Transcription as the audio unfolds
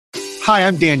Hi,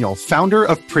 I'm Daniel, founder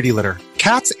of Pretty Litter.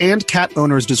 Cats and cat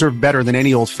owners deserve better than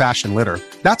any old-fashioned litter.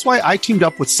 That's why I teamed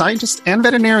up with scientists and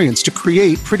veterinarians to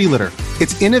create Pretty Litter.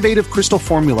 Its innovative crystal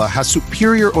formula has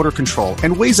superior odor control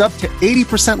and weighs up to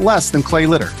 80% less than clay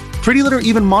litter. Pretty Litter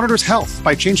even monitors health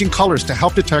by changing colors to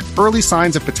help detect early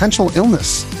signs of potential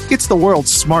illness. It's the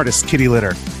world's smartest kitty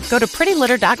litter. Go to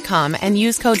prettylitter.com and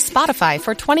use code SPOTIFY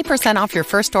for 20% off your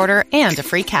first order and a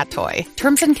free cat toy.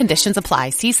 Terms and conditions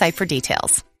apply. See site for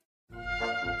details.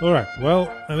 All right. Well,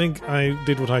 I think I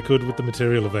did what I could with the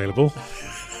material available.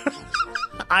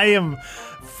 I am,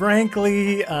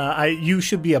 frankly, you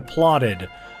should be applauded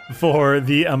for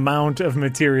the amount of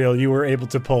material you were able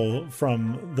to pull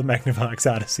from the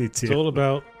Magnavox Odyssey 2. It's all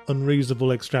about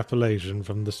unreasonable extrapolation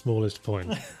from the smallest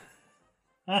point.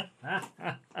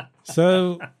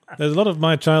 So, there's a lot of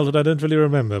my childhood I don't really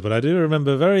remember, but I do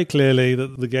remember very clearly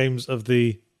that the games of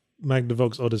the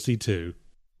Magnavox Odyssey 2,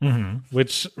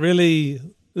 which really,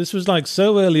 this was like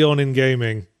so early on in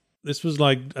gaming. This was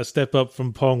like a step up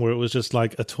from Pong, where it was just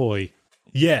like a toy.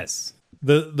 Yes.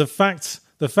 The fact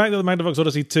that the Magnavox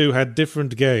Odyssey 2 had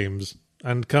different games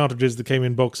and cartridges that came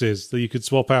in boxes that you could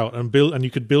swap out and build, and you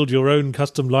could build your own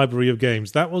custom library of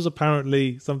games, that was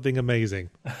apparently something amazing.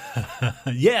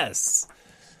 Yes.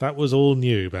 That was all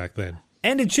new back then.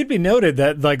 And it should be noted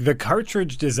that like the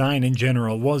cartridge design in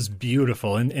general was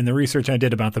beautiful. In the research I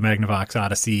did about the Magnavox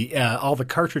Odyssey, all the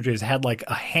cartridges had like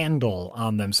a handle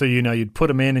on them. So, you know, you'd put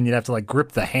them in and you'd have to like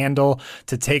grip the handle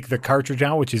to take the cartridge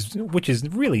out, which is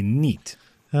really neat.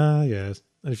 Yes.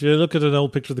 And if you look at an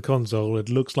old picture of the console, it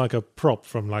looks like a prop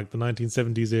from like the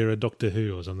 1970s era Doctor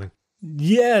Who or something.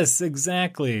 Yes,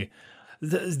 exactly.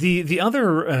 The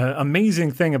other amazing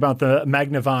thing about the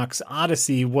Magnavox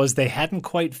Odyssey was they hadn't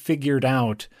quite figured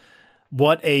out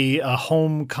what a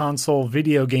home console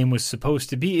video game was supposed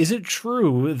to be. Is it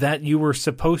true that you were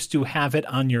supposed to have it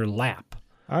on your lap?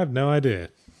 I have no idea.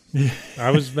 I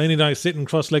was mainly like sitting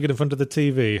cross-legged in front of the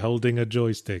TV, holding a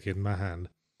joystick in my hand.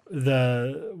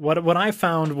 What I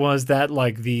found was that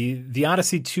like the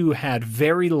Odyssey 2 had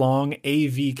very long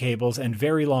AV cables and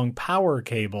very long power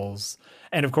cables.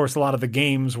 And of course, a lot of the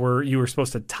games you were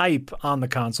supposed to type on the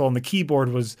console, and the keyboard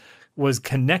was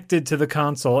connected to the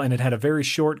console, and it had a very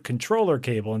short controller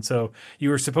cable. And so you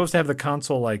were supposed to have the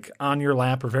console like on your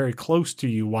lap or very close to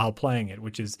you while playing it,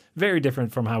 which is very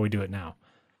different from how we do it now.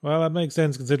 Well, that makes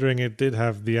sense considering it did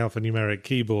have the alphanumeric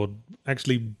keyboard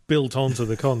actually built onto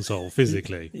the console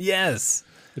physically. Yes.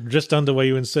 Just under where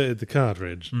you inserted the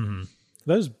cartridge. Mm-hmm.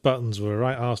 Those buttons were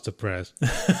right arse to press.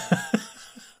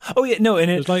 Oh, yeah, no, and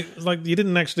it was like you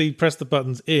didn't actually press the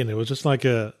buttons in. It was just like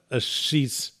a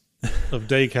sheet of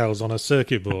decals on a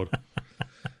circuit board.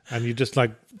 And you just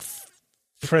like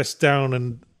press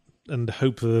down and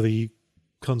hope that the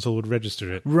console would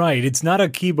register it. Right. It's not a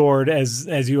keyboard as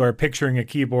you are picturing a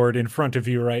keyboard in front of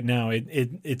you right now.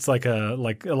 It's like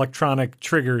electronic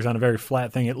triggers on a very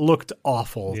flat thing. It looked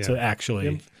awful to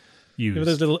actually use. Remember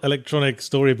those little electronic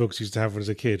storybooks you used to have as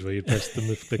a kid where you press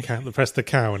press the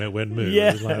cow and it went moo.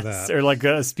 Yes, it was like that. Or like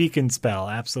a speak and spell.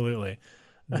 Absolutely.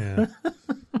 Yeah.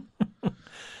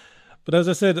 But as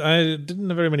I said, I didn't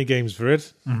have very many games for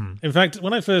it. Mm-hmm. In fact,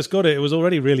 when I first got it, it was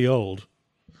already really old.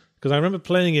 Because I remember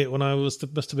playing it when I must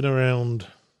have been around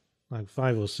like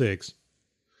 5 or 6.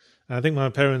 And I think my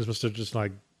parents must have just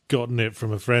like gotten it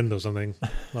from a friend or something,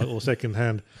 or second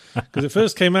hand. Because it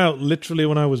first came out literally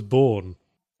when I was born.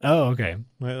 Oh, okay.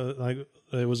 Like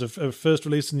it was a first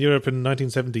release in Europe in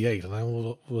 1978, and I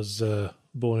was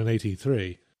born in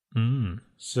 83.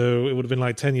 So it would have been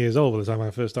like 10 years old by the time I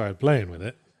first started playing with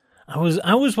it. I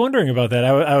was wondering about that.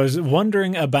 I was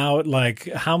wondering about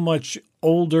like how much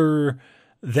older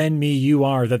than me you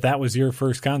are that was your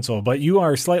first console, but you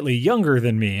are slightly younger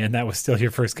than me, and that was still your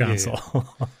first console.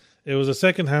 Yeah. It was a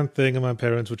second-hand thing, and my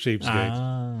parents were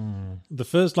cheapskates. The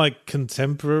first like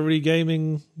contemporary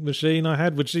gaming machine I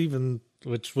had, which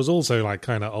was also like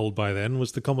kind of old by then,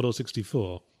 was the Commodore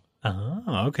 64. Oh,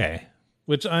 okay.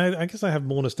 Which I guess I have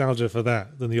more nostalgia for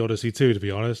that than the Odyssey 2, to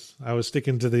be honest. I was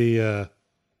sticking to the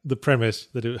premise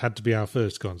that it had to be our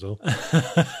first console,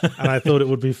 and I thought it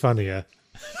would be funnier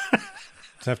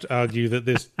to have to argue that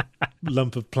this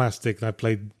lump of plastic that I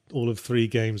played all of 3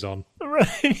 games on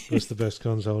was the best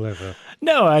console ever.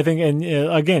 No, I think, and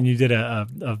again, you did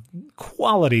a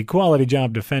quality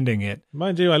job defending it.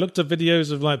 Mind you, I looked at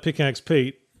videos of like Pickaxe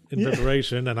Pete in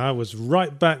preparation, and I was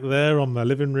right back there on my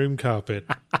living room carpet.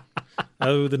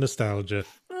 Oh, the nostalgia.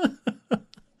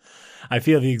 I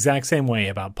feel the exact same way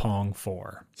about Pong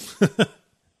 4.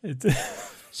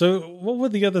 So what were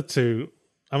the other two?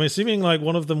 I'm assuming like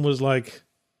one of them was like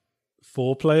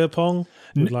 4-player Pong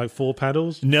with like 4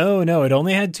 paddles? No, it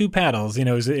only had 2 paddles. You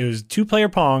know, it was 2-player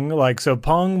Pong. Like, so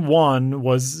Pong 1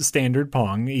 was standard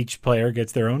Pong. Each player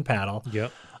gets their own paddle.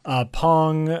 Yep.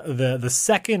 Pong, the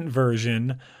second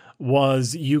version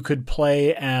was you could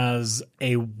play as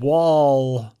a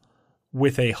wall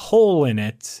with a hole in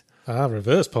it.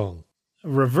 Reverse Pong.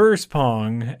 Reverse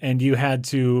Pong, and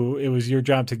it was your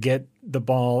job to get the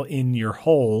ball in your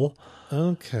hole.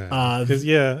 Okay. Because,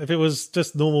 if it was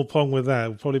just normal Pong with that, it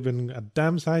would probably been a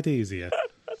damn sight easier.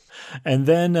 And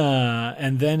then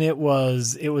it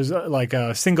was like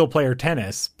a single player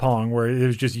tennis Pong, where it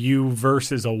was just you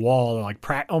versus a wall, like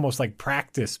almost like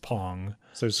practice Pong.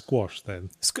 So squash then.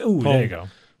 Ooh, there you go.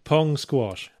 Pong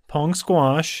squash. Pong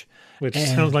squash. Which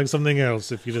sounds like something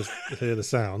else if you just hear the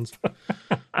sounds.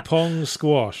 Pong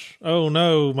squash. Oh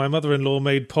no, my mother-in-law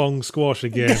made Pong squash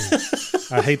again.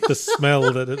 I hate the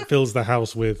smell that it fills the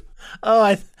house with.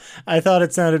 Oh, I thought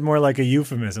it sounded more like a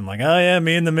euphemism. Like, oh yeah,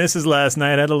 me and the missus last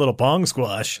night had a little Pong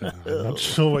squash. I'm not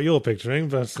sure what you're picturing,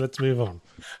 but let's move on.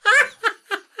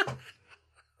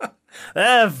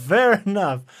 Fair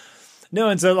enough. No,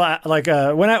 and so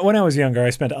when I was younger,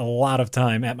 I spent a lot of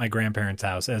time at my grandparents'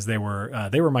 house, as they were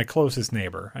my closest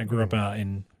neighbor. I grew up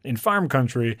in farm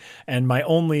country, and my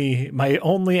only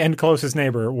and closest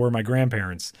neighbor were my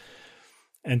grandparents,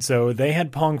 and so they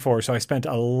had Pong 4. So I spent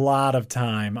a lot of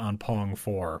time on Pong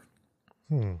 4.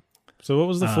 So what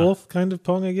was the 4th kind of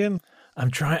Pong again?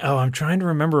 I'm trying to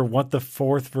remember what the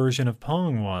 4th version of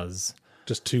Pong was.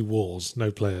 Just 2 walls,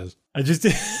 no players. I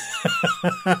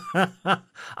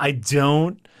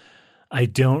don't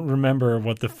remember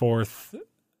what the 4th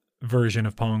version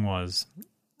of Pong was.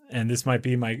 And this might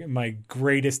be my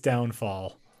greatest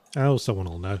downfall. Oh, someone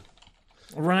will know.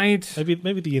 Right?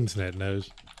 Maybe the internet knows.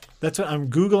 That's what I'm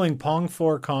Googling Pong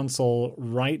 4 console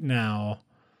right now.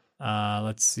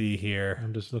 Let's see here.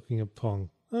 I'm just looking at Pong.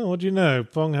 Oh, what do you know?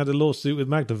 Pong had a lawsuit with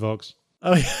Magnavox.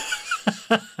 Oh, yeah.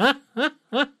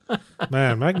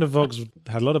 Man, Magnavox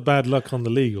had a lot of bad luck on the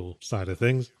legal side of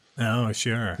things. Oh,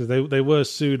 sure. Because they were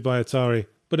sued by Atari.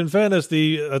 But in fairness,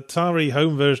 the Atari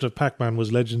home version of Pac-Man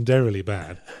was legendarily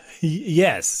bad.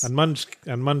 Yes. And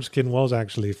Munchkin was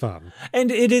actually fun. And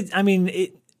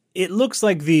it looks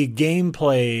like the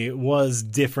gameplay was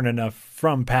different enough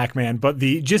from Pac-Man, but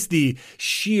the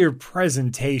sheer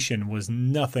presentation was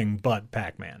nothing but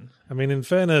Pac-Man. I mean, in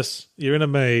fairness, you're in a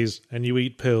maze and you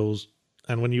eat pills.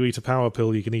 And when you eat a power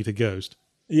pill, you can eat a ghost.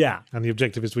 Yeah. And the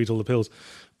objective is to eat all the pills.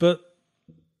 But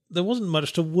there wasn't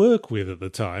much to work with at the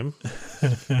time.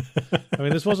 I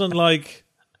mean, this wasn't like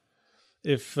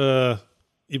if you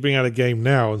bring out a game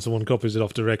now and someone copies it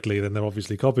off directly, then they've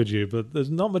obviously copied you. But there's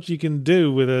not much you can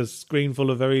do with a screen full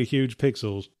of very huge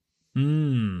pixels.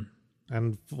 And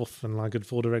like a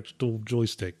 4-directional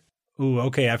joystick. Ooh,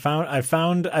 okay. I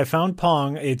found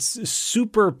Pong. It's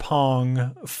Super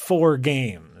Pong 4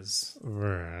 games.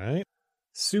 Right.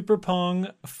 Super Pong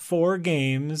 4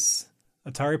 games.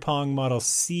 Atari Pong model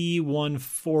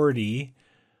C140.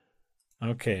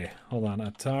 Okay, hold on.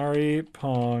 Atari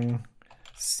Pong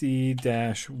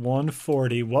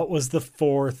C-140. What was the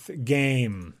 4th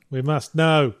game? We must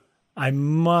know. I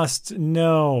must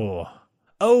know.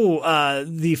 Oh,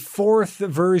 the 4th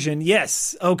version.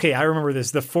 Yes. Okay, I remember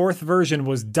this. The 4th version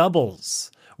was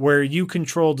doubles, where you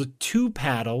controlled 2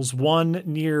 paddles, one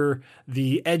near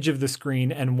the edge of the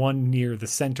screen and one near the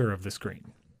center of the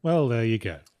screen. Well, there you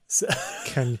go. So,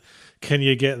 can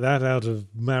you get that out of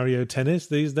Mario Tennis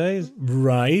these days?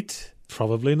 Right.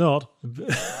 Probably not.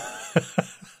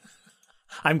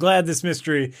 I'm glad this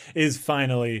mystery is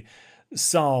finally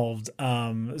solved.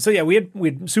 So yeah, we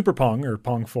had Super Pong, or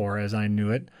Pong 4 as I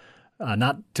knew it,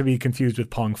 not to be confused with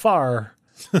Pong Far,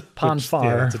 Pon Far.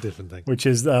 Yeah, that's a different thing. Which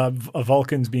is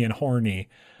Vulcans being horny.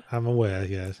 I'm aware,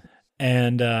 yes.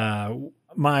 And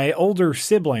my older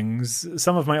siblings,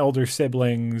 some of my older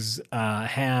siblings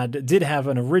did have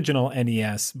an original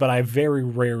NES, but I very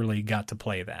rarely got to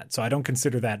play that. So I don't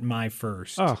consider that my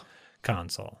first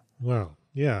console. Well,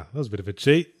 yeah, that was a bit of a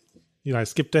cheat. You know, I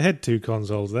skipped ahead 2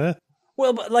 consoles there.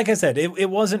 Well, but like I said, it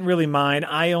wasn't really mine.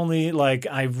 I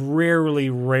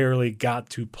rarely got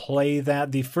to play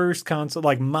that. The first console,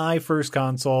 like my first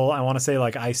console, I want to say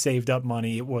like I saved up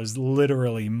money. It was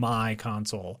literally my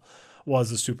console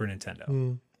was the Super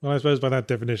Nintendo. Well, I suppose by that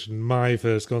definition, my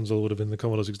first console would have been the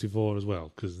Commodore 64 as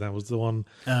well, because that was the one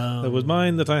that was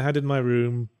mine that I had in my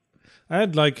room. I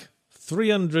had like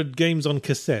 300 games on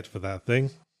cassette for that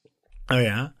thing. Oh,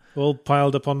 yeah? All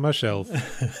piled up on my shelf.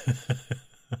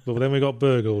 But then we got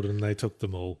burgled and they took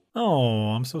them all. Oh,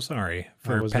 I'm so sorry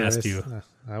for past you.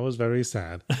 I was very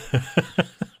sad.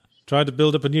 Tried to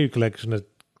build up a new collection of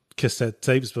cassette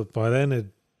tapes, but by then it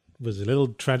was a little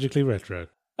tragically retro.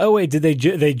 Oh wait, did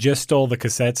they just stole the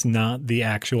cassettes, not the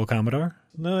actual Commodore?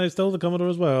 No, they stole the Commodore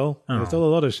as well. They stole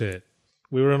a lot of shit.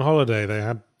 We were on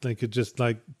holiday. They could just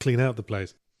like clean out the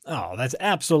place. Oh, that's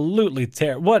absolutely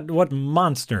terrible. What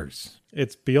monsters?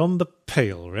 It's beyond the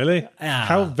pale, really.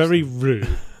 How very rude.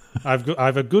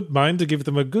 I've a good mind to give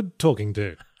them a good talking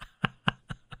to.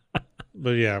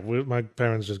 But yeah, my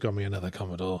parents just got me another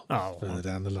Commodore further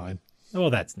down the line. Well,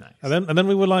 that's nice. And then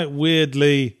we were like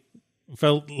weirdly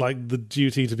felt like the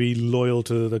duty to be loyal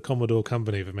to the Commodore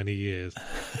company for many years.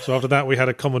 So after that, we had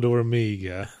a Commodore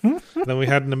Amiga. Then we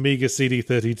had an Amiga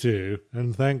CD32.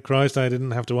 And thank Christ I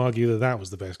didn't have to argue that was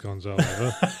the best console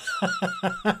ever.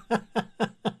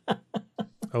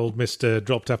 Old Mr.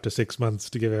 dropped after 6 months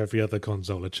to give every other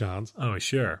console a chance. Oh,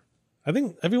 sure. I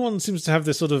think everyone seems to have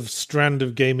this sort of strand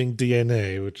of gaming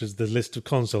DNA, which is the list of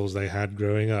consoles they had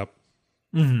growing up.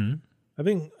 Mm-hmm. I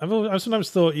think I've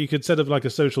sometimes thought you could set up like a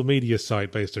social media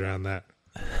site based around that,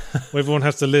 where everyone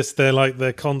has to list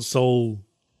their console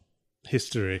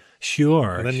history.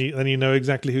 Sure. And then you know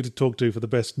exactly who to talk to for the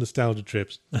best nostalgia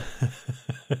trips.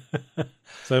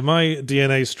 So my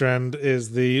DNA strand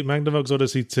is the Magnavox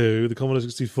Odyssey 2, the Commodore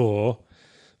 64,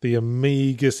 the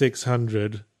Amiga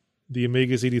 600, the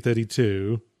Amiga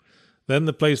CD32, then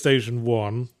the PlayStation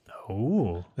 1.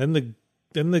 Oh. Then the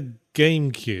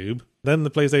GameCube. Then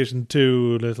the PlayStation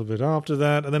 2 a little bit after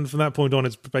that. And then from that point on,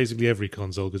 it's basically every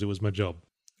console because it was my job.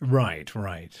 Right.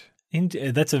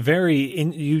 That's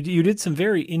you did some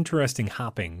very interesting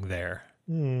hopping there.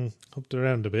 Hopped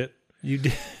around a bit. You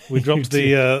did. We dropped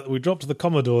the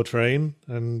Commodore train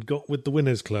and got with the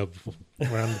Winners Club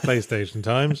around the PlayStation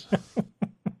times.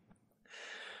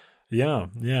 Yeah,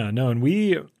 no,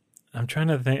 and I'm trying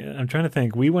to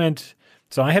think. We went,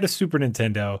 so I had a Super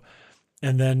Nintendo,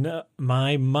 and then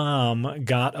my mom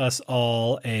got us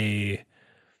all a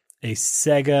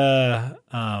Sega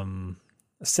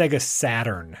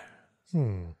Saturn.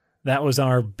 That was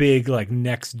our big like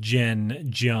next gen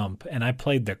jump, and I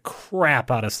played the crap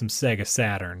out of some Sega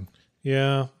Saturn.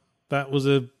 Yeah, that was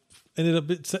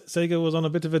Sega was on a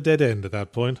bit of a dead end at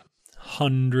that point.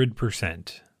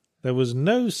 100%. There was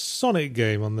no Sonic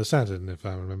game on the Saturn, if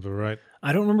I remember right.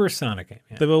 I don't remember a Sonic game.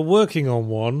 Yeah. They were working on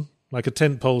one, like a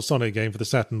tentpole Sonic game for the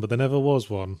Saturn, but there never was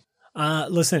one.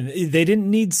 Listen, they didn't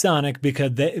need Sonic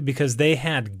because they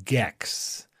had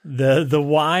Gex. The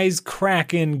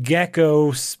wise-cracking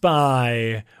gecko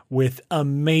spy with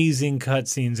amazing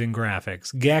cutscenes and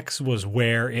graphics. Gex was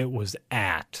where it was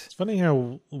at. It's funny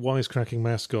how wisecracking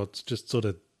mascots just sort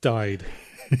of died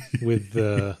with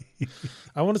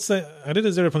I want to say I did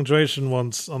a Zero Punctuation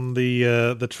once on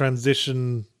the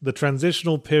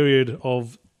transitional period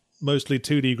of mostly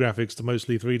 2D graphics to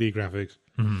mostly 3D graphics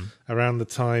around the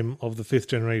time of the 5th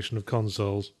generation of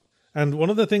consoles. And one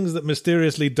of the things that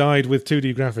mysteriously died with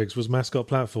 2D graphics was mascot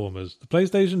platformers. The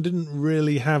PlayStation didn't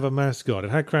really have a mascot.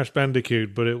 It had Crash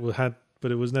Bandicoot, but it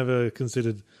was never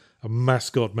considered a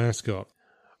mascot.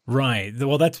 Right.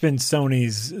 Well, that's been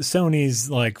Sony's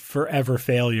like forever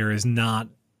failure is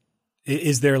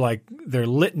their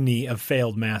litany of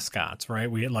failed mascots,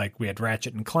 right? We had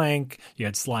Ratchet and Clank, you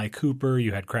had Sly Cooper,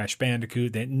 you had Crash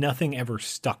Bandicoot. Nothing ever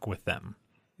stuck with them.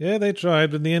 Yeah, they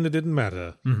tried, but in the end it didn't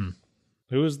matter. Mm-hmm.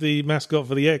 Who was the mascot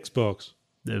for the Xbox?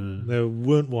 There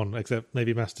weren't one, except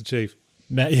maybe Master Chief.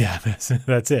 Yeah,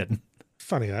 that's it.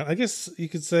 Funny that. I guess you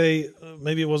could say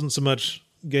maybe it wasn't so much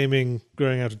gaming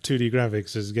growing out of 2D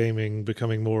graphics as gaming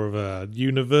becoming more of a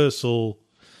universal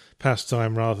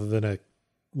pastime rather than a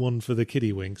one for the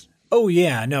kiddie winks. Oh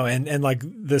yeah, no, and like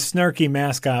the snarky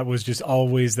mascot was just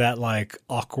always that like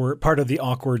awkward part of the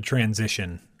awkward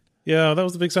transition. Yeah, that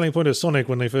was the big selling point of Sonic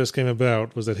when they first came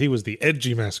about, was that he was the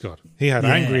edgy mascot. He had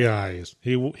angry eyes.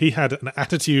 He had an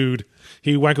attitude.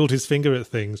 He waggled his finger at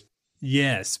things.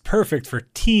 Yes, perfect for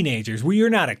teenagers. Well,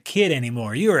 you're not a kid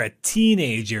anymore. You're a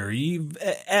teenager.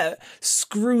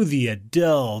 Screw the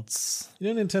adults.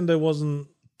 You know, Nintendo wasn't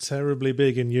terribly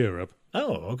big in Europe.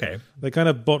 Oh, okay. They kind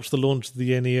of botched the launch of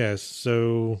the NES,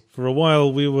 so for a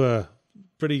while we were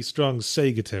pretty strong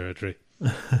Sega territory.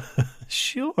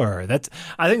 Sure.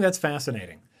 I think that's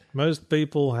fascinating. Most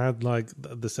people had like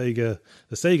the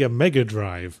Sega Mega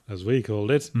Drive, as we called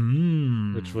it,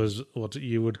 which was what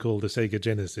you would call the Sega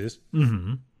Genesis.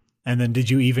 Mm-hmm. And then did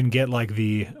you even get like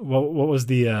what was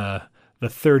the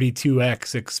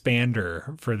 32X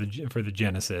expander for the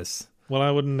Genesis? Well,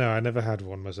 I wouldn't know. I never had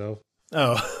one myself.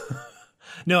 Oh.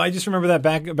 No, I just remember that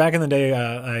back in the day.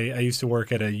 I used to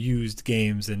work at a used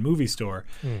games and movie store,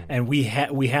 and we had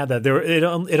that.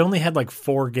 It only had like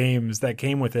 4 games that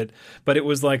came with it, but it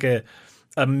was like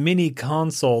a mini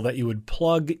console that you would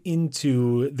plug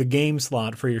into the game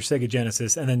slot for your Sega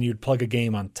Genesis, and then you'd plug a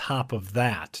game on top of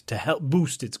that to help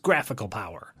boost its graphical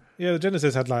power. Yeah, the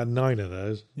Genesis had like 9 of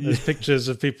those. There's pictures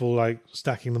of people like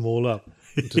stacking them all up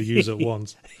to use at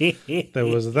once. There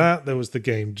was that. There was the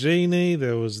game Genie.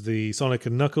 There was the Sonic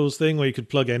and Knuckles thing where you could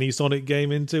plug any Sonic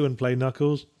game into and play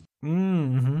Knuckles.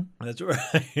 Mm-hmm. That's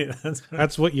right.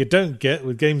 That's what you don't get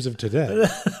with games of today.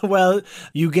 Well,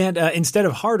 you get instead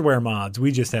of hardware mods,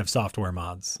 we just have software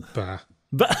mods. Bah.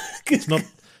 But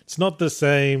It's not the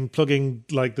same plugging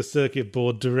like the circuit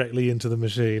board directly into the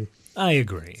machine. I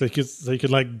agree. So you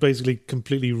could like basically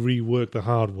completely rework the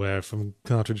hardware from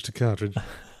cartridge to cartridge.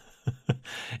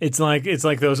 It's like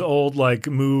those old like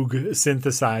Moog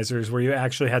synthesizers where you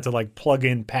actually had to like plug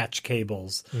in patch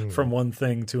cables from one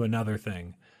thing to another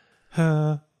thing.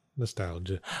 Ha,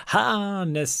 nostalgia. Ha,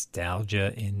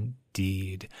 nostalgia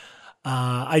indeed.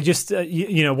 I just,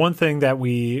 one thing that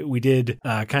we did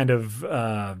kind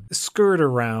of skirt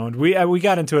around, we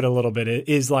got into it a little bit,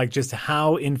 is like just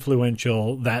how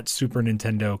influential that Super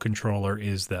Nintendo controller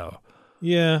is, though.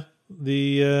 Yeah,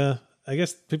 I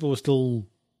guess people were still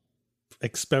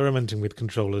experimenting with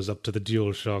controllers up to the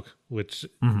DualShock, which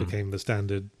became the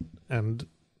standard, and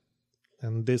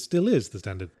it still is the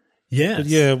standard. Yes. But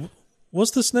yeah,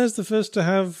 was the SNES the first to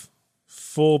have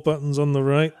 4 buttons on the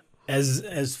right?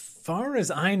 As far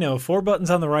as I know, 4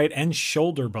 buttons on the right and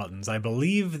shoulder buttons. I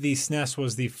believe the SNES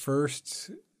was the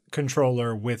first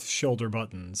controller with shoulder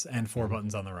buttons and 4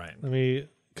 buttons on the right. I mean,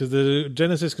 because the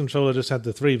Genesis controller just had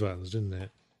the 3 buttons, didn't it?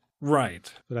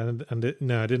 Right. But it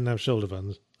didn't have shoulder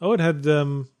buttons. Oh, it had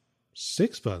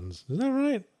 6 buttons. Is that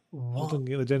right? I didn't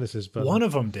get the Genesis button. One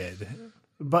of them did.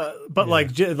 But yeah.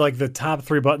 like the top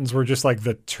 3 buttons were just like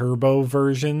the turbo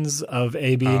versions of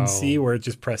A, B, and C, where it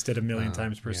just pressed it a million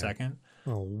times per second.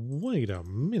 Oh, wait a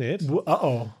minute.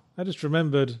 Uh-oh. I just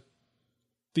remembered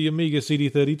the Amiga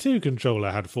CD32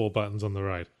 controller had 4 buttons on the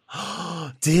right.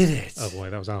 Did it? Oh, boy,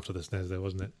 that was after the SNES, though,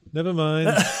 wasn't it? Never mind.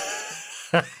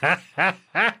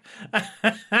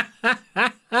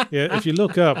 Yeah, if you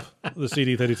look up the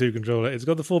CD32 controller, it's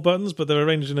got the 4 buttons, but they're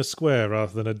arranged in a square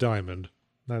rather than a diamond,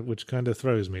 which kind of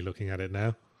throws me looking at it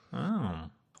now. Oh.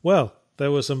 Well,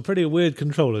 there were some pretty weird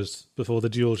controllers before the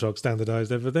DualShock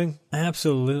standardized everything.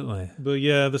 Absolutely. But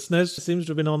yeah, the SNES seems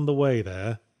to have been on the way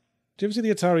there. Do you ever see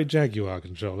the Atari Jaguar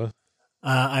controller?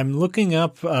 I'm looking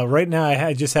up right now.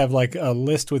 I just have like a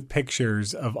list with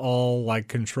pictures of all like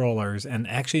controllers, and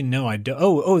actually, no, I don't.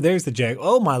 Oh, there's the Jag.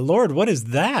 Oh my lord, what is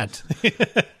that?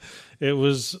 It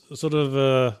was sort of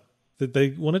that they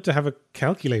wanted to have a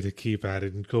calculator keypad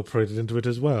incorporated into it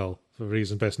as well, for a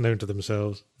reason best known to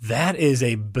themselves. That is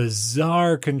a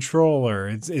bizarre controller.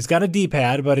 It's got a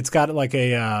D-pad, but it's got like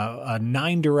a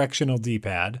 9-directional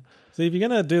D-pad. So if you're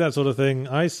going to do that sort of thing,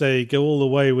 I say go all the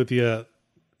way with your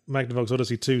Magnavox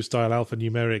Odyssey 2 style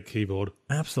alphanumeric keyboard.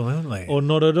 Absolutely. Or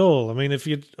not at all. I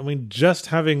mean, just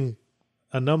having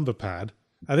a number pad,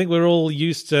 I think we're all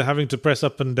used to having to press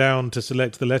up and down to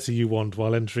select the letter you want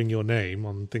while entering your name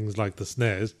on things like the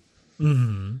SNES.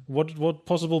 Mm-hmm. What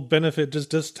possible benefit does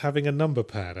just having a number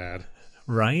pad add?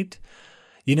 Right?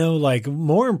 You know, like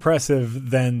more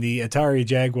impressive than the Atari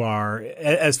Jaguar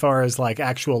as far as like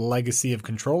actual legacy of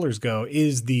controllers go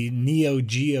is the Neo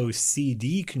Geo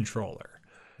CD controller.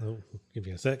 Oh, give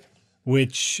me a sec.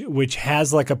 Which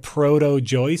has like a proto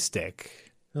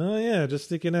joystick. Oh yeah, just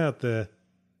sticking out there.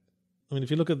 I mean, if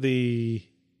you look at the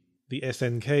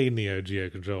SNK Neo Geo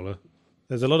controller,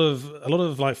 there's a lot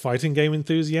of like fighting game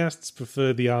enthusiasts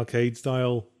prefer the arcade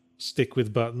style stick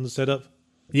with buttons setup.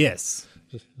 Yes,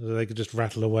 so they could just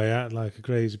rattle away at like a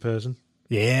crazy person.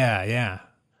 Yeah.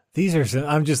 These are some,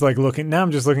 I'm just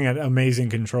looking at amazing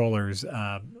controllers.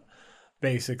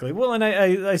 Basically. Well, and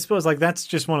I suppose like that's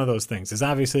just one of those things. Is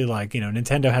obviously like, you know,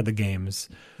 Nintendo had the games,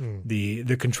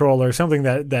 the controller, something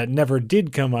that never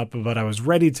did come up, but I was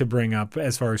ready to bring up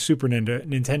as far as Super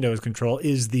Nintendo's control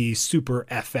is the Super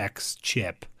FX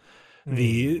chip.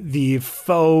 The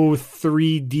faux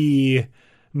 3D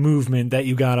movement that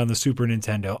you got on the Super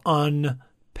Nintendo.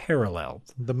 Unparalleled.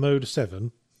 The Mode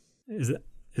 7. Is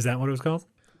that what it was called?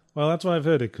 Well, that's what I've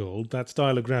heard it called. That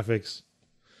style of graphics.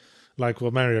 Like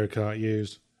what Mario Kart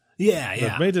used. Yeah.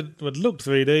 It looked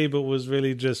 3D, but was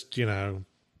really just, you know,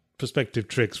 perspective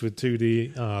tricks with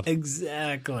 2D art.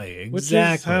 Exactly. Which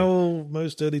is how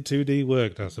most early 2D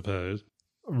worked, I suppose.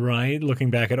 Right?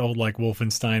 Looking back at old, like,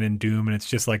 Wolfenstein and Doom, and it's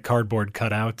just, like, cardboard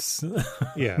cutouts.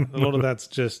 Yeah, a lot of that's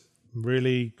just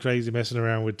really crazy messing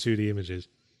around with 2D images.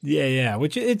 Yeah,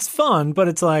 which it's fun, but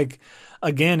it's like,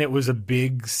 again, it was a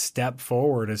big step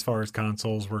forward as far as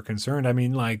consoles were concerned. I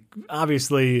mean, like,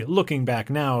 obviously, looking back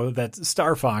now, that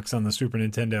Star Fox on the Super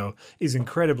Nintendo is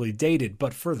incredibly dated,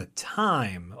 but for the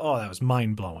time, oh, that was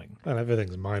mind-blowing. Well,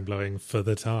 everything's mind-blowing for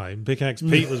the time. Pickaxe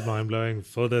Pete was mind-blowing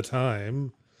for the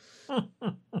time.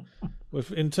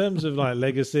 In terms of, like,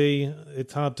 legacy,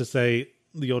 it's hard to say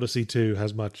the Odyssey 2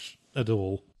 has much at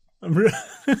all.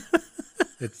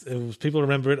 People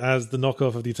remember it as the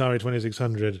knockoff of the Atari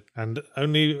 2600, and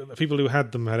only people who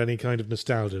had them had any kind of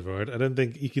nostalgia for it. I don't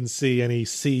think you can see any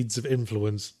seeds of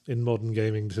influence in modern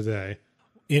gaming today.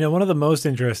 You know, one of the most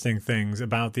interesting things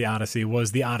about the Odyssey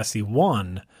was the Odyssey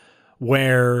 1,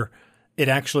 where it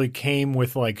actually came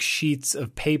with like sheets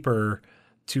of paper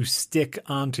to stick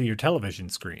onto your television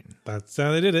screen. That's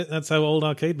how they did it. That's how old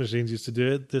arcade machines used to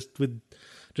do it, just with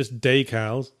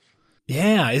decals.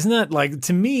 Yeah, isn't that like,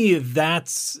 to me,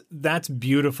 that's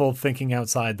beautiful thinking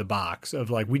outside the box of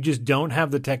like, we just don't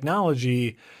have the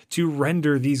technology to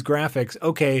render these graphics.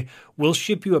 Okay, we'll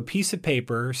ship you a piece of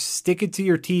paper, stick it to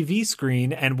your TV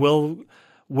screen, and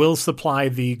we'll supply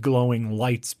the glowing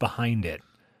lights behind it.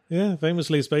 Yeah,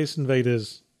 famously Space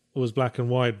Invaders was black and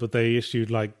white, but they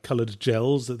issued like colored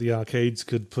gels that the arcades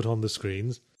could put on the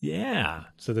screens. Yeah.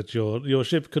 So that your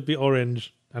ship could be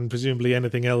orange, and presumably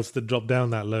anything else that dropped down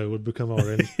that low would become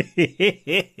orange.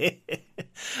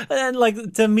 And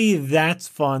like, to me, that's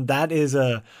fun.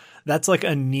 That's like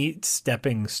a neat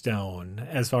stepping stone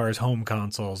as far as home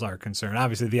consoles are concerned.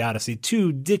 Obviously, the Odyssey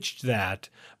 2 ditched that,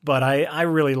 but I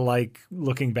really like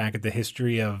looking back at the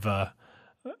history of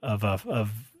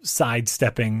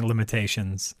sidestepping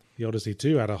limitations. The Odyssey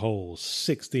 2 had a whole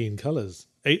 16 colors,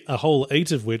 a whole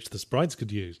 8 of which the sprites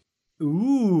could use.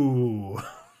 Ooh.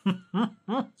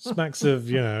 Smacks of,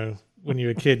 when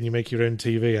you're a kid and you make your own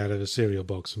TV out of a cereal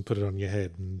box and put it on your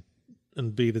head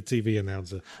and be the TV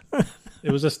announcer.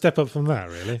 It was a step up from that,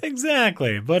 really.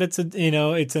 Exactly, but it's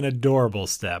an adorable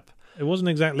step. It wasn't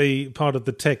exactly part of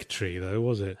the tech tree, though,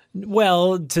 was it?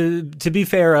 Well, to be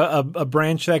fair, a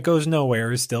branch that goes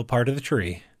nowhere is still part of the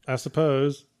tree. I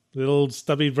suppose. Little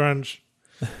stubby branch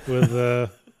with a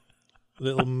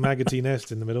little maggoty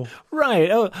nest in the middle. Right.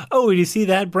 Oh, you see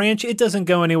that branch? It doesn't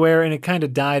go anywhere, and it kind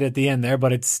of died at the end there,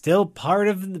 but it's still part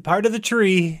of the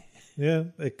tree. Yeah,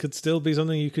 it could still be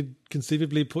something you could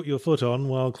conceivably put your foot on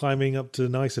while climbing up to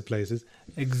nicer places.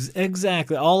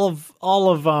 Exactly. All of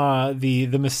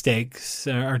the mistakes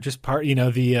are just part. What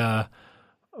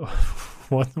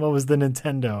was the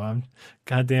Nintendo?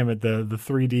 God damn it, the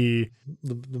 3D,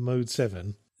 the Mode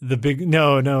 7. The big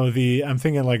I'm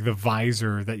thinking like the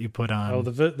visor that you put on. Oh,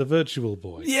 the Virtual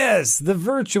Boy. Yes, the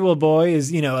Virtual Boy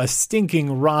is a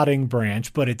stinking, rotting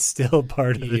branch, but it's still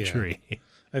part of the tree.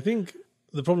 I think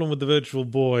the problem with the Virtual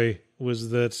Boy was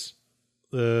that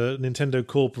the Nintendo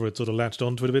corporate sort of latched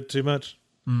onto it a bit too much.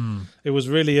 It was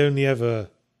really only ever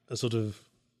a sort of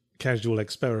casual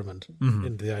experiment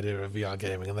into the idea of VR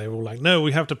gaming, and they were all like, "No,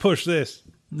 we have to push this,"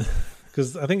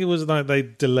 because I think it was like they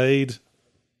delayed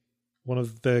one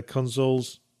of their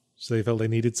consoles, so they felt they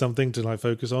needed something to like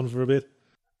focus on for a bit.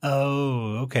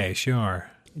 Oh, okay, sure.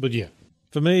 But yeah,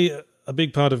 for me, a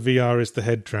big part of VR is the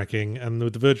head tracking, and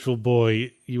with the Virtual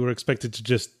Boy, you were expected to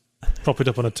just prop it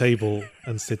up on a table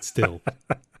and sit still.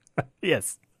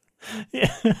 Yes.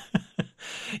 Yeah.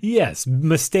 Yes,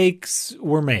 mistakes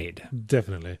were made.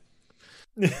 Definitely.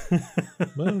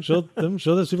 Well, I'm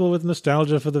sure there's people with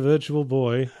nostalgia for the Virtual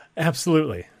Boy.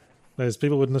 Absolutely. There's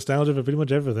people with nostalgia for pretty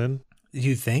much everything.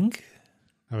 You think?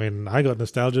 I mean, I got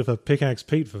nostalgia for Pickaxe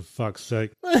Pete, for fuck's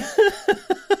sake.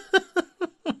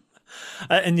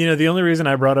 And the only reason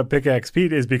I brought up Pickaxe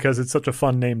Pete is because it's such a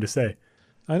fun name to say.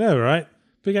 I know, right?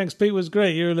 Pickaxe Pete was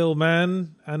great. You're a little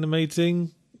man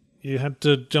animating. You had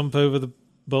to jump over the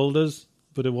boulders,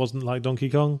 but it wasn't like Donkey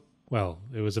Kong. Well,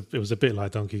 it was a bit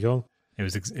like Donkey Kong. It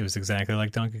was exactly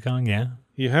like Donkey Kong, yeah.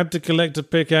 You had to collect a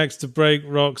pickaxe to break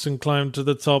rocks and climb to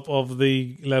the top of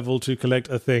the level to collect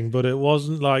a thing, but it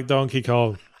wasn't like Donkey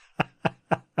Kong.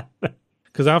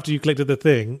 Because after you collected the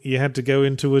thing, you had to go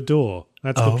into a door.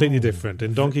 That's completely different.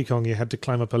 In Donkey Kong, you had to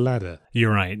climb up a ladder.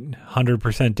 You're right.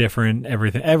 100% different.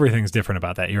 Everything's different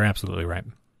about that. You're absolutely right.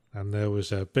 And there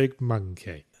was a big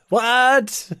monkey.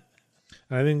 What?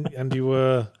 And you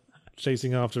were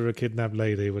chasing after a kidnapped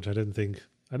lady, which I didn't think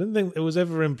it was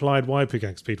ever implied why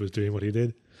Pickaxe Pete was doing what he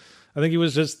did. I think he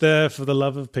was just there for the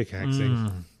love of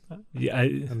pickaxing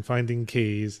and finding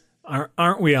keys.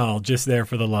 Aren't we all just there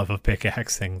for the love of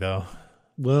pickaxing, though?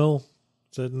 Well,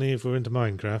 certainly if we're into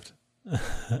Minecraft.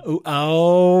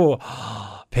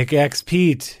 Pickaxe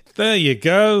Pete. There you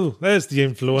go. There's the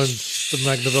influence that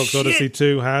Magnavox Odyssey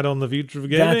 2 had on the future of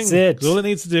gaming. That's it. All it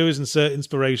needs to do is insert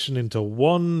inspiration into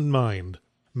one mind.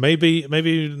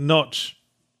 Maybe Notch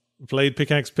played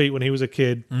Pickaxe Pete when he was a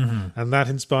kid, and that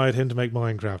inspired him to make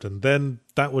Minecraft, and then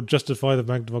that would justify the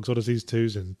Magnavox Odyssey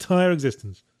 2's entire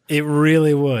existence. It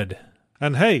really would.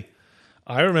 And hey,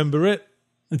 I remember it.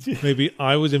 Maybe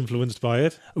I was influenced by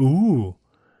it. Ooh.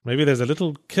 Maybe there's a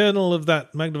little kernel of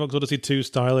that Magnavox Odyssey 2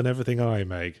 style in everything I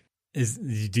make.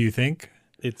 Do you think?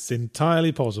 It's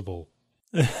entirely possible.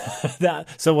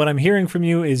 So what I'm hearing from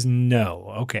you is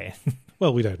no. Okay.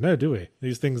 Well, we don't know, do we?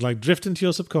 These things like drift into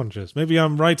your subconscious. Maybe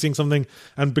I'm writing something,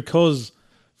 and because,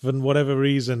 for whatever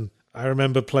reason, I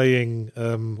remember playing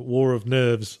War of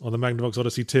Nerves on the Magnavox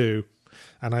Odyssey 2,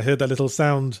 and I heard that little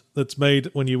sound that's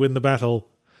made when you win the battle.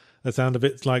 That sound a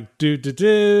bit like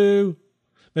do-do-do.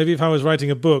 Maybe if I was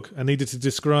writing a book and needed to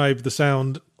describe the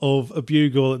sound of a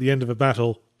bugle at the end of a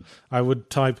battle, I would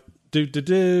type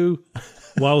do-do-do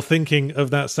while thinking of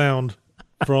that sound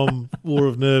from War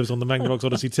of Nerves on the Magnavox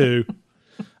Odyssey 2.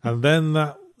 And then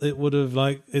that it would have,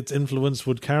 like, its influence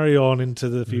would carry on into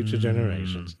the future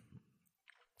generations.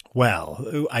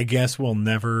 Well, I guess we'll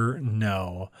never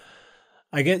know.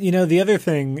 I get, the other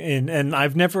thing, and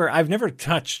I've never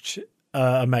touched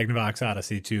a Magnavox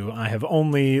Odyssey 2. I've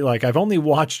only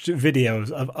watched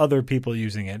videos of other people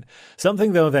using it.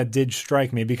 Something though that did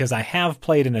strike me, because I have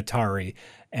played an Atari,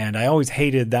 and I always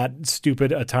hated that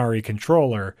stupid Atari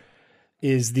controller,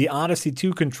 is the Odyssey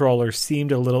 2 controller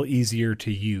seemed a little easier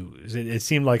to use. It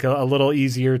seemed like a little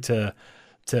easier to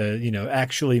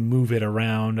actually move it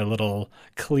around, a little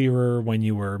clearer when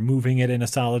you were moving it in a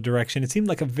solid direction. It seemed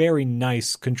like a very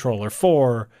nice controller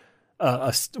for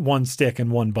a one stick and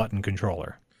one button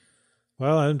controller.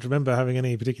 Well, I don't remember having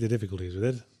any particular difficulties with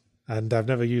it, and I've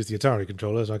never used the Atari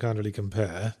controller, so I can't really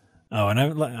compare. Oh, and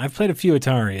I've played a few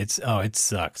Atari. It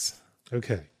sucks.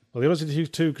 Okay. Well, the Odyssey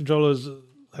 2 controllers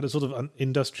had a sort of an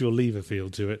industrial lever feel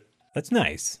to it. That's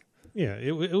nice. Yeah,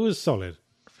 it was solid.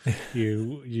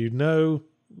 You know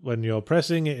when you're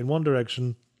pressing it in one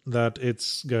direction that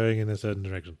it's going in a certain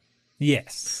direction.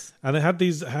 Yes. And it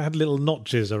had little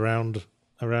notches around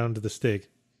the stick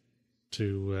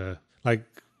to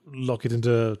lock it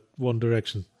into one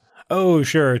direction. Oh,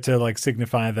 sure, to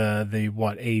signify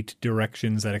the 8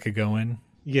 directions that it could go in.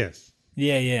 Yes.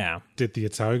 Yeah. Did the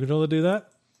Atari controller do that?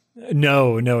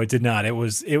 No, it did not. It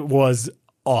was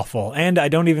awful. And I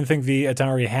don't even think the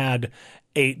Atari had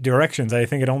 8 directions. I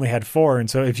think it only had 4. And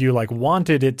so if you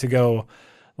wanted it to go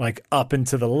up and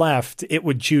to the left, it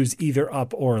would choose either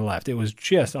up or left. It was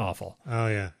just awful. Oh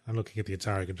yeah, I'm looking at the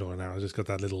Atari controller now. It's just got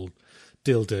that little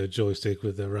dildo joystick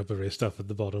with the rubbery stuff at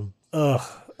the bottom.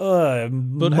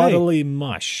 Muddly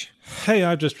mush. Hey,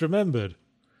 I just remembered.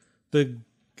 I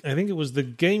think it was the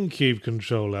GameCube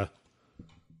controller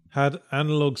had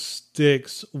analog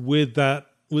sticks with the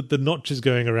notches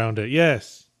going around it.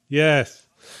 Yes.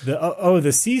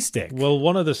 The C stick. Well,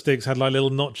 one of the sticks had little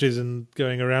notches and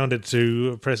going around it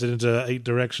to press it into 8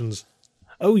 directions.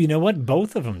 Oh, you know what?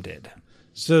 Both of them did.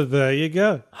 So there you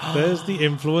go. There's the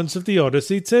influence of the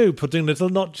Odyssey 2, putting little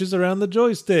notches around the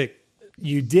joystick.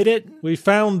 You did it? We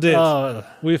found it.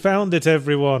 We found it,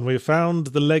 everyone. We found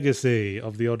the legacy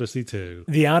of the Odyssey 2.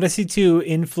 The Odyssey 2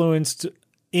 influenced,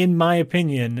 in my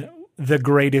opinion, the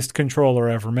greatest controller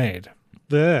ever made.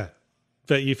 There.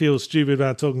 Bet you feel stupid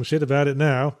about talking shit about it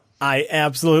now. I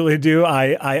absolutely do.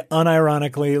 I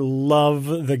unironically love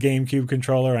the GameCube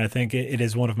controller. I think it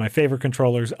is one of my favorite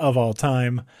controllers of all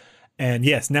time. And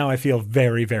yes, now I feel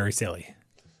very, very silly.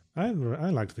 I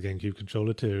liked the GameCube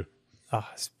controller too.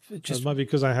 Just it might be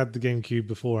because I had the GameCube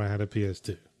before I had a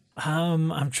PS2.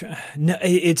 I'm trying. No,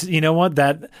 it's, you know what,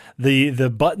 that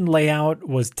the button layout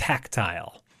was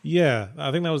tactile. Yeah,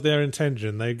 I think that was their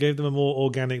intention. They gave them a more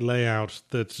organic layout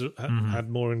that had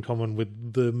more in common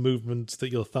with the movements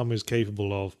that your thumb is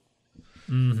capable of,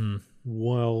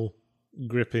 while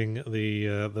gripping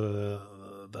the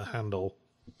handle.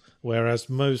 Whereas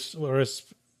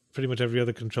pretty much every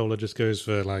other controller just goes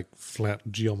for flat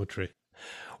geometry.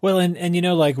 Well, and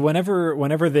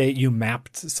whenever you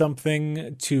mapped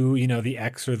something to, the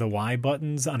X or the Y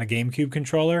buttons on a GameCube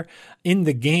controller, in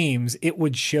the games, it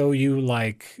would show you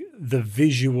the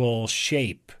visual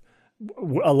shape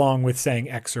along with saying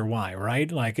X or Y,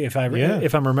 right? If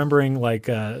I'm remembering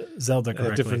Zelda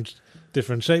correctly.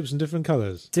 Different shapes and different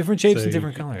colors. Different shapes and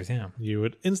different colors, yeah. You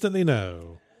would instantly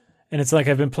know. And it's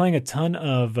I've been playing a ton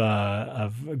of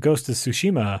Ghost of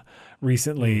Tsushima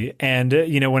recently. And,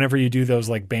 whenever you do those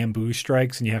like bamboo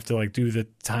strikes and you have to like do the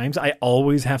times, I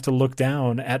always have to look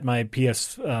down at my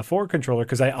PS4 controller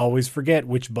because I always forget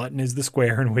which button is the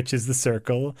square and which is the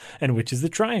circle and which is the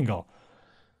triangle.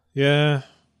 Yeah,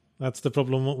 that's the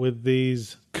problem with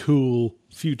these cool,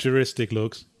 futuristic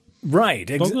looks. Right.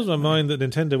 It boggles my mind that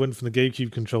Nintendo went from the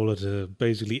GameCube controller to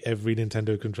basically every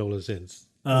Nintendo controller since,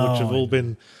 which have all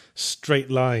been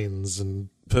straight lines and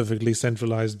perfectly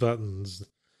centralized buttons.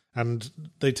 And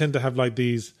they tend to have like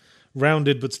these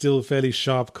rounded but still fairly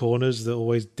sharp corners that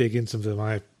always dig into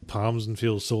my palms and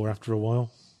feel sore after a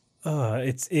while.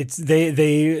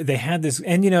 They had this,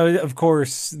 and of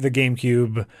course the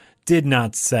GameCube did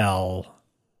not sell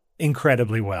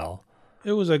incredibly well.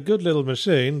 It was a good little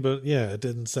machine, but yeah, it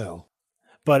didn't sell.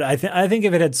 But I think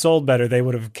if it had sold better, they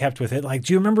would have kept with it. Like,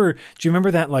 do you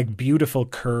remember that like beautiful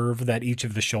curve that each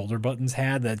of the shoulder buttons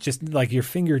had? That just like your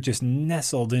finger just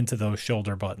nestled into those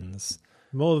shoulder buttons.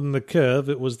 More than the curve,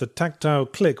 it was the tactile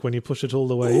click when you push it all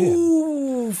the way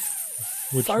in,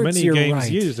 which many games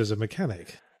used as a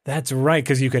mechanic. That's right,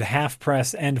 because you could half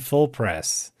press and full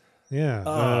press. Yeah,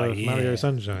 Mario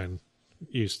Sunshine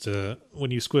used to, when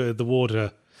you squirted the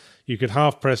water, you could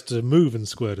half press to move and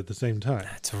squirt at the same time.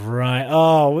 That's right.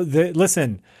 Oh,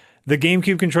 listen, the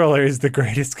GameCube controller is the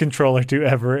greatest controller to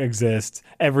ever exist.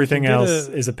 Everything else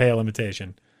is a pale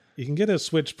imitation. You can get a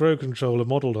Switch Pro controller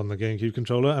modeled on the GameCube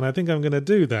controller, and I think I'm going to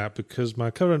do that because my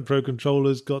current Pro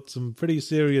controller's got some pretty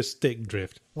serious stick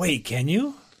drift. Wait, can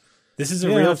you? This is a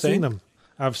real thing?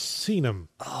 I've seen them.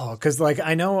 Oh, because like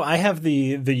I know I have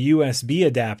the USB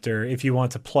adapter if you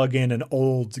want to plug in an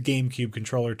old GameCube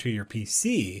controller to your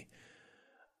PC,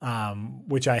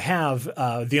 which I have.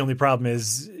 The only problem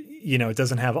is, it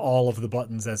doesn't have all of the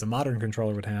buttons as a modern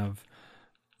controller would have.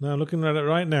 Now, looking at it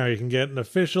right now, you can get an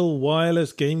official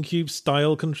wireless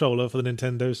GameCube-style controller for the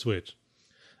Nintendo Switch.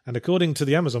 And according to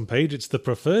the Amazon page, it's the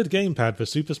preferred gamepad for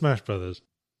Super Smash Bros.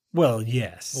 Well,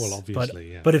 yes. Well,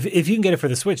 obviously, yeah. But if you can get it for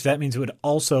the Switch, that means it would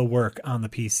also work on the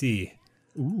PC.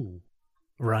 Ooh.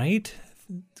 Right?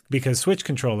 Because Switch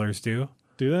controllers do.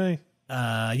 Do they?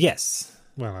 Yes.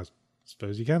 Well, I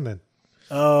suppose you can then.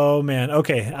 Oh, man.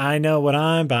 Okay, I know what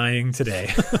I'm buying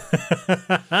today.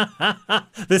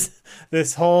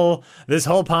 This whole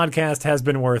podcast has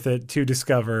been worth it to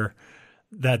discover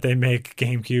that they make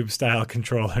GameCube-style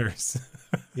controllers.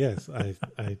 Yes, I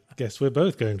guess we're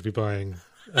both going to be buying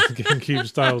a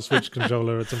GameCube-style Switch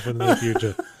controller at some point in the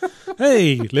future.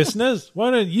 Hey, listeners,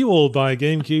 why don't you all buy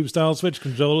GameCube-style Switch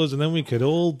controllers and then we could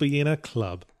all be in a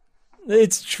club?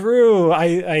 It's true.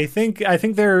 I think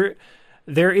there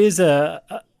is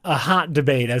a hot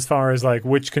debate as far as like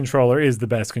which controller is the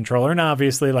best controller, and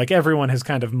obviously like everyone has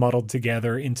kind of muddled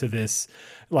together into this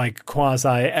like quasi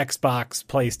Xbox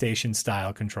PlayStation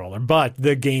style controller, but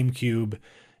the GameCube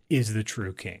is the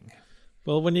true king.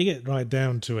 Well, when you get right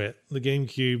down to it, the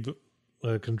GameCube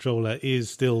controller is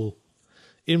still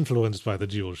influenced by the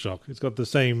DualShock. It's got the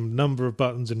same number of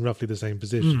buttons in roughly the same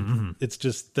position. Mm-hmm. It's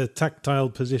just the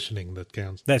tactile positioning that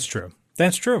counts. That's true.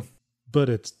 That's true.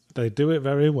 But they do it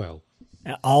very well.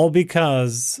 All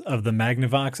because of the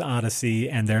Magnavox Odyssey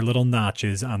and their little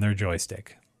notches on their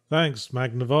joystick. Thanks,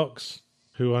 Magnavox,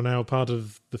 who are now part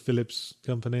of the Philips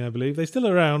company, I believe. They're still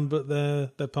around, but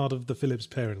they're part of the Philips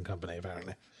parent company,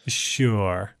 apparently.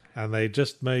 Sure. And they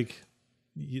just make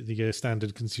the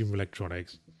standard consumer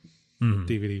electronics,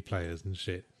 DVD players and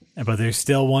shit. But there's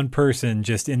still one person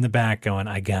just in the back going,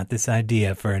 I got this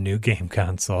idea for a new game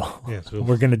console. Yes,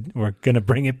 we're gonna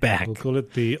bring it back. We'll call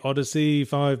it the Odyssey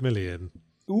 5 million.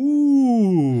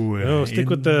 Ooh. No,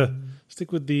 stick with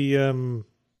the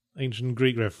ancient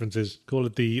Greek references. Call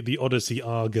it the Odyssey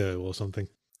Argo or something.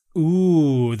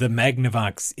 Ooh, the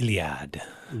Magnavox Iliad.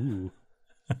 Ooh.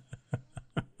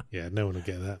 Yeah, no one will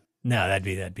get that. No, that'd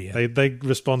be it. They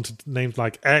respond to names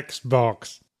like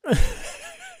Xbox.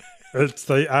 It's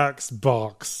the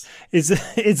Xbox.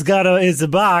 It's a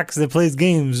box that plays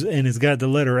games and it's got the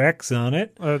letter X on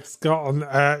it. It's got an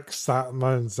X. That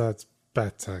means that's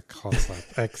better because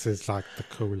X is like the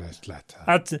coolest letter.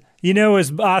 I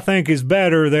think is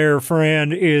better there,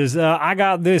 friend, is I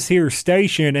got this here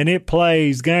station and it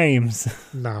plays games.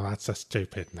 No, that's a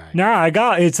stupid name. No,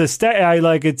 it's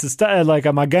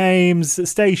my games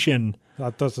station.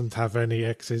 That doesn't have any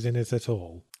X's in it at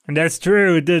all. And that's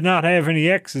true. It does not have any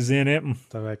X's in it.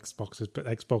 So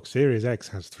Xbox Series X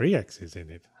has 3 X's in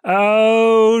it.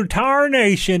 Oh,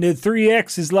 tarnation. The 3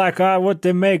 X's like what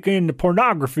they make in the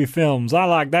pornography films. I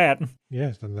like that.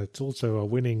 Yes, and it's also a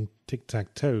winning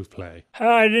tic-tac-toe play.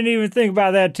 I didn't even think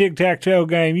about that tic-tac-toe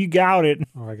game. You got it.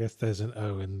 Oh, I guess there's an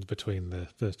O in between the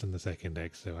first and the second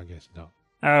X, so I guess not.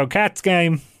 Oh, Cat's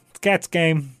game. It's Cat's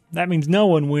game. That means no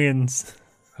one wins.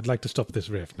 I'd like to stop this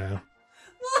riff now.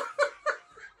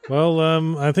 Well,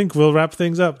 I think we'll wrap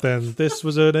things up then. This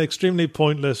was an extremely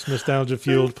pointless,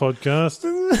 nostalgia-fueled podcast.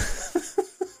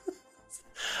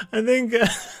 I think,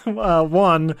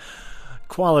 one,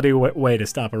 quality way to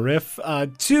stop a riff.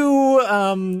 Two,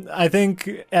 I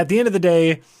think at the end of the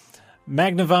day,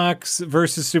 Magnavox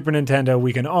versus Super Nintendo,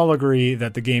 we can all agree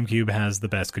that the GameCube has the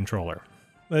best controller.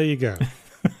 There you go.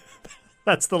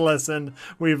 That's the lesson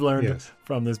we've learned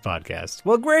from this podcast.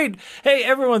 Well, great. Hey,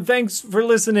 everyone, thanks for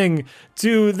listening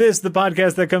to this, the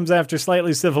podcast that comes after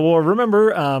Slightly Civil War.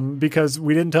 Remember, because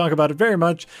we didn't talk about it very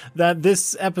much, that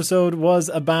this episode was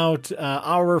about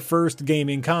our first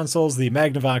gaming consoles, the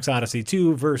Magnavox Odyssey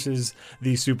 2 versus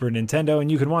the Super Nintendo,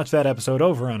 and you can watch that episode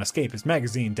over on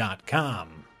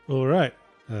escapistmagazine.com. All right.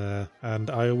 And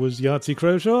I was Yahtzee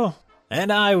Croshaw.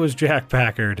 And I was Jack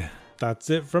Packard. That's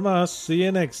it from us. See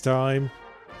you next time.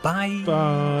 Bye.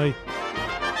 Bye.